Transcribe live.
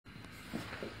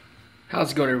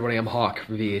How's it going, everybody? I'm Hawk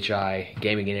from VHI,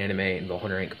 Gaming and Anime, and the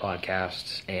Hunter Inc.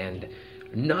 podcasts, and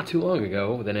not too long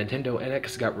ago, the Nintendo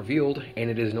NX got revealed, and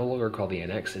it is no longer called the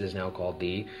NX, it is now called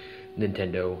the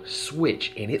Nintendo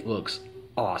Switch, and it looks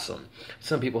awesome.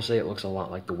 Some people say it looks a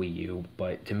lot like the Wii U,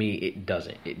 but to me, it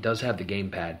doesn't. It does have the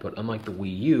gamepad, but unlike the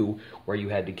Wii U, where you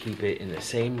had to keep it in the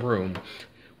same room,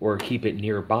 or keep it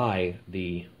nearby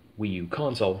the Wii U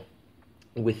console,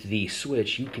 with the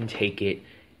Switch, you can take it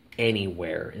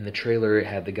anywhere. In the trailer, it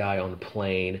had the guy on the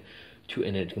plane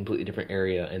in a completely different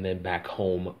area, and then back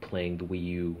home playing the Wii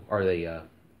U or the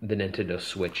Nintendo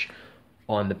Switch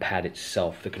on the pad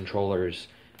itself. The controllers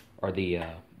are the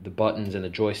buttons and the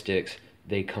joysticks.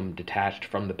 They come detached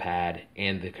from the pad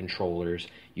and the controllers.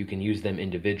 You can use them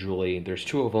individually. There's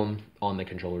two of them on the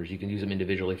controllers. You can use them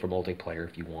individually for multiplayer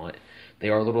if you want. They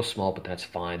are a little small, but that's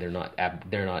fine. They're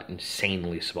not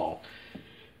insanely small.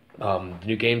 The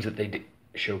new games that they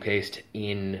showcased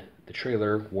in the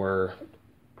trailer were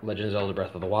Legend of Zelda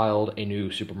Breath of the Wild, a new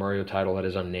Super Mario title that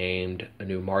is unnamed, a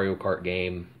new Mario Kart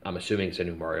game. I'm assuming it's a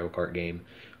new Mario Kart game.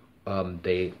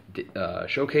 They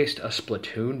showcased a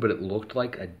Splatoon, but it looked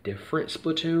like a different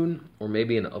Splatoon, or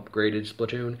maybe an upgraded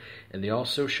Splatoon. And they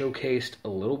also showcased a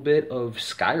little bit of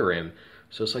Skyrim.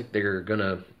 So it's like they're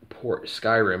gonna port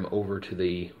Skyrim over to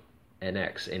the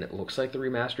NX, and it looks like the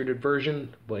remastered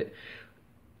version, but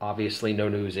obviously, no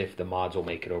news if the mods will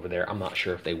make it over there. I'm not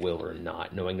sure if they will or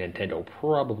not. Knowing Nintendo,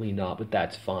 probably not, but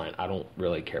that's fine. I don't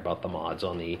really care about the mods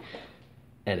on the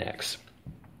NX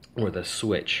or the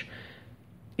Switch.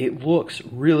 It looks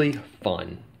really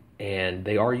fun, and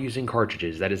they are using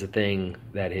cartridges. That is a thing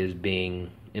that is being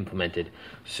implemented.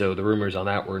 So the rumors on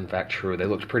that were in fact true. They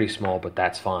looked pretty small, but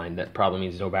that's fine. That probably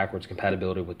means no backwards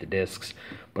compatibility with the discs,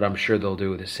 but I'm sure they'll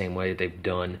do it the same way that they've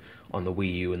done on the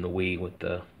Wii U and the Wii with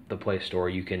the Play Store.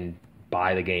 You can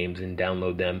buy the games and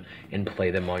download them and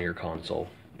play them on your console,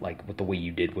 like what the Wii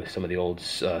U did with some of the old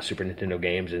Super Nintendo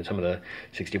games and some of the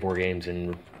 64 games,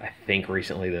 and I think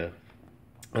recently the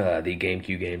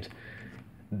GameCube games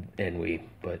and Wii.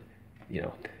 But you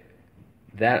know,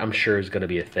 that I'm sure is going to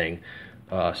be a thing.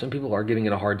 Some people are giving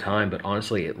it a hard time, but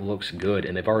honestly, it looks good,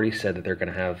 and they've already said that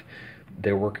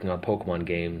they're working on Pokemon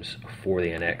games for the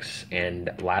NX, and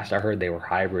last I heard they were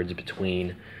hybrids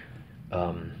between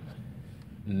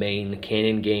main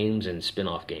canon games and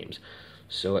spin-off games.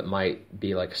 So it might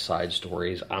be like side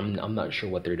stories. I'm not sure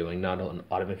what they're doing. Not a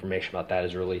lot of information about that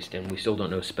is released, and we still don't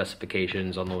know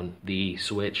specifications on the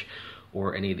Switch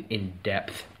or any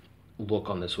in-depth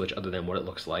look on the Switch other than what it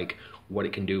looks like, what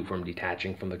it can do from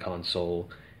detaching from the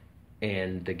console,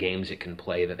 and the games it can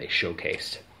play that they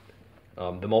showcased.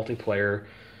 The multiplayer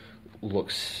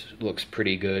looks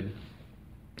pretty good.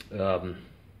 It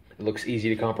looks easy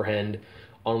to comprehend.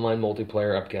 Online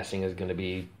multiplayer, I'm guessing, is going to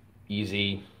be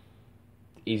easy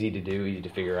to do, easy to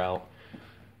figure out.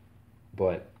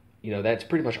 But, you know, that's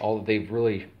pretty much all that they've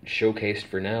really showcased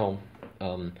for now.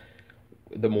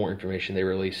 The more information they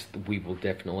release, we will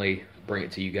definitely bring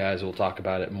it to you guys. We'll talk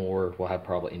about it more. We'll have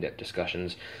probably in-depth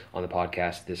discussions on the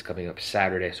podcast this coming up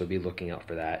Saturday, so be looking out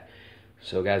for that.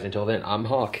 So, guys, until then, I'm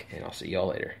Hawk, and I'll see y'all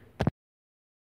later.